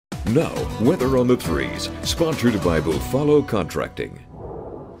Now, weather on the threes, sponsored by Buffalo Contracting.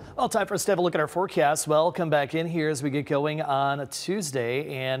 Well, time for us to have a look at our forecast. Well, come back in here as we get going on a Tuesday,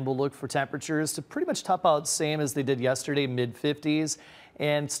 and we'll look for temperatures to pretty much top out same as they did yesterday, mid-50s.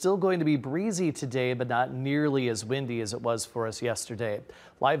 And still going to be breezy today, but not nearly as windy as it was for us yesterday.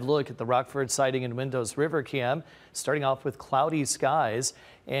 Live look at the Rockford Siding and Windows River Cam, starting off with cloudy skies.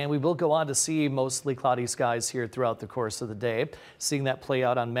 And we will go on to see mostly cloudy skies here throughout the course of the day. Seeing that play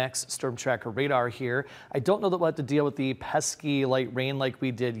out on Max Storm Tracker radar here. I don't know that we'll have to deal with the pesky light rain like we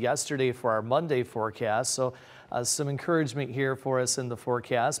did yesterday for our Monday forecast. So some encouragement here for us in the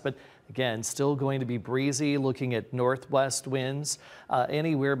forecast. But again, still going to be breezy, looking at northwest winds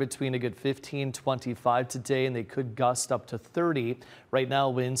anywhere between a good 15-25 today, and they could gust up to 30. Right now,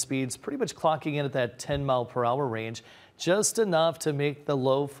 wind speeds pretty much clocking in at that 10-mile-per-hour range, just enough to make the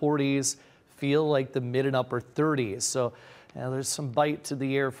low 40s feel like the mid and upper 30s. So there's some bite to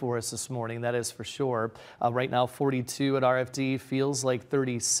the air for us this morning, that is for sure. Right now, 42 at RFD, feels like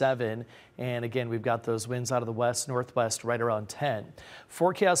 37. And again, we've got those winds out of the west, northwest, right around 10.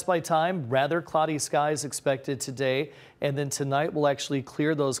 Forecast by time, rather cloudy skies expected today. And then tonight, we'll actually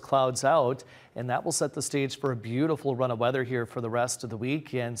clear those clouds out. And that will set the stage for a beautiful run of weather here for the rest of the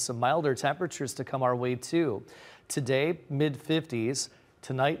week. And some milder temperatures to come our way, too. Today, mid-50s.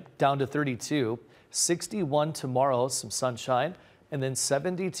 Tonight, down to 32. 61 tomorrow, some sunshine, and then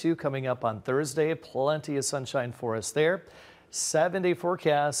 72 coming up on Thursday. Plenty of sunshine for us there. 7-day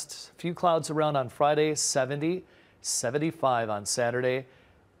forecast, a few clouds around on Friday, 70, 75 on Saturday,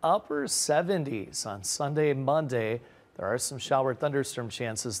 upper 70s on Sunday and Monday. There are some shower thunderstorm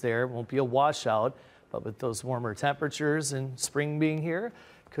chances there. It won't be a washout, but with those warmer temperatures and spring being here,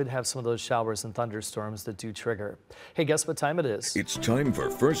 could have some of those showers and thunderstorms that do trigger. Hey, guess what time it is? It's time for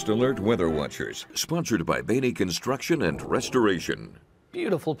First Alert Weather Watchers, sponsored by Bainey Construction and Restoration.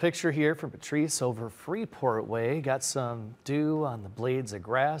 Beautiful picture here from Patrice over Freeport Way. Got some dew on the blades of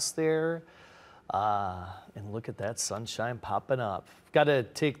grass there. And look at that sunshine popping up. Got to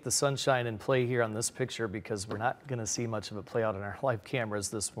take the sunshine and play here on this picture because we're not going to see much of it play out on our live cameras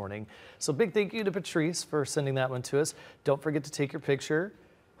this morning. So big thank you to Patrice for sending that one to us. Don't forget to take your picture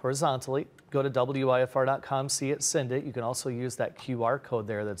horizontally. Go to WIFR.com, see it, send it. You can also use that QR code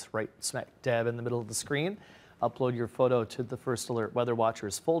there that's right smack dab in the middle of the screen. Upload your photo to the First Alert Weather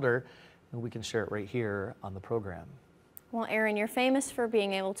Watchers folder, and we can share it right here on the program. Well, Aaron, you're famous for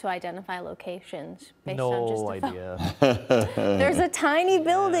being able to identify locations based no on just a idea. There's a tiny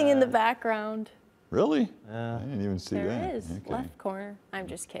building in the background. Really? I didn't even see that. There is, Okay. left corner. I'm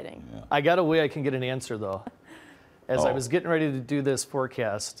just kidding. Yeah. I got a way I can get an answer, though. As I was getting ready to do this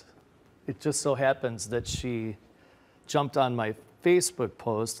forecast, it just so happens that she jumped on my Facebook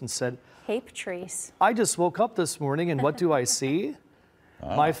post and said, Hey, Patrice. I just woke up this morning and what do I see?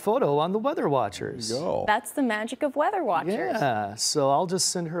 My photo on the Weather Watchers. There you go. That's the magic of Weather Watchers. Yeah, so I'll just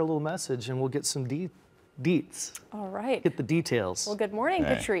send her a little message and we'll get some deets. All right. Get the details. Well, good morning,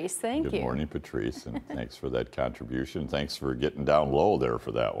 Hey, Patrice. Thank you. Good morning, Patrice, and thanks for that contribution. Thanks for getting down low there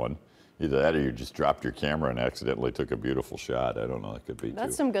for that one. Either that or you just dropped your camera and accidentally took a beautiful shot. I don't know. It could be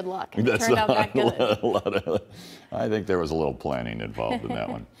That's too. some good luck. It That's turned out that good. I think there was a little planning involved in that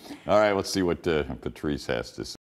one. All right, let's see what Patrice has to say.